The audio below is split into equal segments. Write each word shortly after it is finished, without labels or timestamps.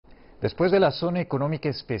Después de la zona económica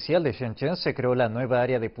especial de Shenzhen, se creó la nueva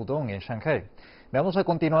área de Pudong en Shanghai. Veamos a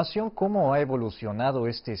continuación cómo ha evolucionado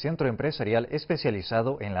este centro empresarial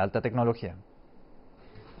especializado en la alta tecnología.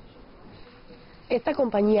 Esta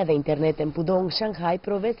compañía de Internet en Pudong, Shanghai,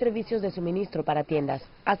 provee servicios de suministro para tiendas.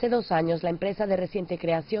 Hace 2 años, la empresa de reciente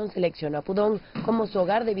creación seleccionó a Pudong como su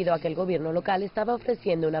hogar debido a que el gobierno local estaba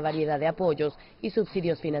ofreciendo una variedad de apoyos y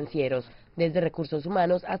subsidios financieros, desde recursos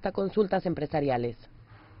humanos hasta consultas empresariales.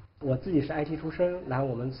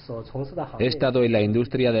 He estado en la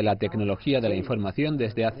industria de la tecnología de la información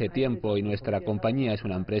desde hace tiempo y nuestra compañía es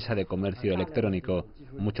una empresa de comercio electrónico.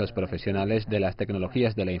 Muchos profesionales de las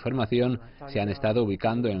tecnologías de la información se han estado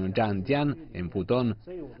ubicando en Zhanjiang, en Pudong.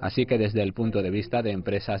 Así que desde el punto de vista de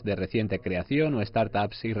empresas de reciente creación o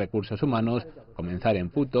startups y recursos humanos, comenzar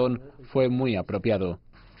en Pudong fue muy apropiado.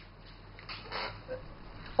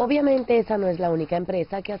 Obviamente esa no es la única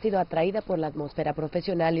empresa que ha sido atraída por la atmósfera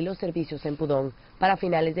profesional y los servicios en Pudong. Para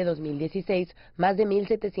finales de 2016, más de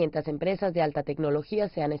 1.700 empresas de alta tecnología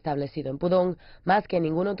se han establecido en Pudong, más que en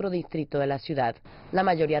ningún otro distrito de la ciudad. La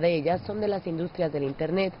mayoría de ellas son de las industrias del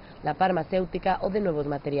Internet, la farmacéutica o de nuevos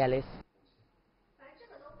materiales.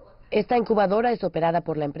 Esta incubadora es operada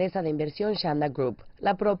por la empresa de inversión Shanghai Group.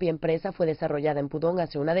 La propia empresa fue desarrollada en Pudong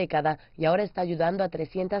hace una década y ahora está ayudando a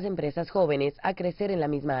 300 empresas jóvenes a crecer en la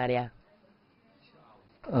misma área.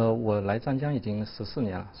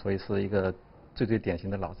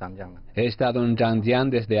 He estado en Zhanjiang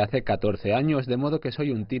desde hace 14 años, de modo que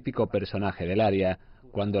soy un típico personaje del área.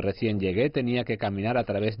 Cuando recién llegué tenía que caminar a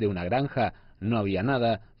través de una granja, no había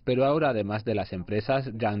nada, pero ahora además de las empresas,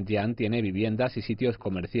 Zhanjiang tiene viviendas y sitios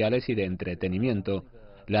comerciales y de entretenimiento.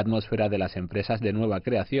 La atmósfera de las empresas de nueva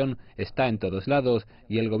creación está en todos lados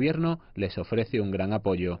y el gobierno les ofrece un gran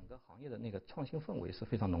apoyo.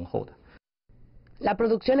 La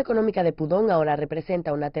producción económica de Pudong ahora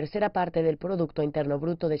representa una tercera parte del Producto Interno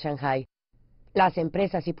Bruto de Shanghai. Las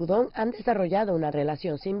empresas y Pudong han desarrollado una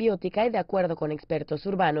relación simbiótica y, de acuerdo con expertos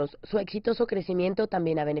urbanos, su exitoso crecimiento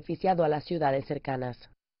también ha beneficiado a las ciudades cercanas.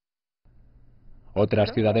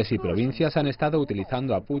 Otras ciudades y provincias han estado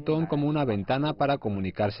utilizando a Pudong como una ventana para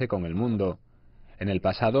comunicarse con el mundo. En el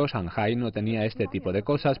pasado, Shanghai no tenía este tipo de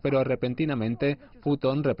cosas, pero repentinamente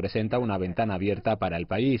Pudong representa una ventana abierta para el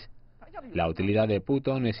país. La utilidad de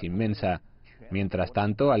Pudong es inmensa. Mientras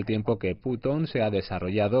tanto, al tiempo que Pudong se ha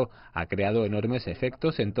desarrollado, ha creado enormes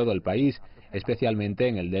efectos en todo el país, especialmente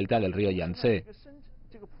en el delta del río Yangtze.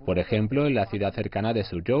 Por ejemplo, en la ciudad cercana de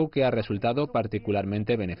Suzhou, que ha resultado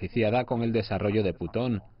particularmente beneficiada con el desarrollo de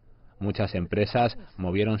Pudong. Muchas empresas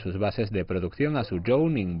movieron sus bases de producción a Suzhou,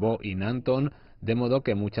 Ningbo y Nantong, de modo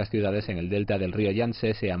que muchas ciudades en el delta del río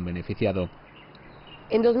Yangtze se han beneficiado.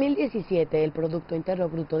 En 2017, el Producto Interno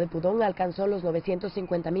Bruto de Pudong alcanzó los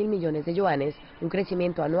 950.000 millones de yuanes, un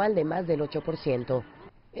crecimiento anual de más del 8%.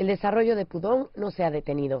 El desarrollo de Pudong no se ha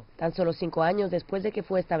detenido. Tan solo 5 años después de que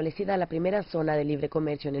fue establecida la primera zona de libre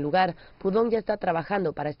comercio en el lugar, Pudong ya está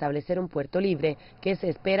trabajando para establecer un puerto libre que se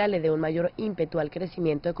espera le dé un mayor ímpetu al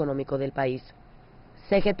crecimiento económico del país.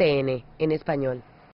 CGTN, en español.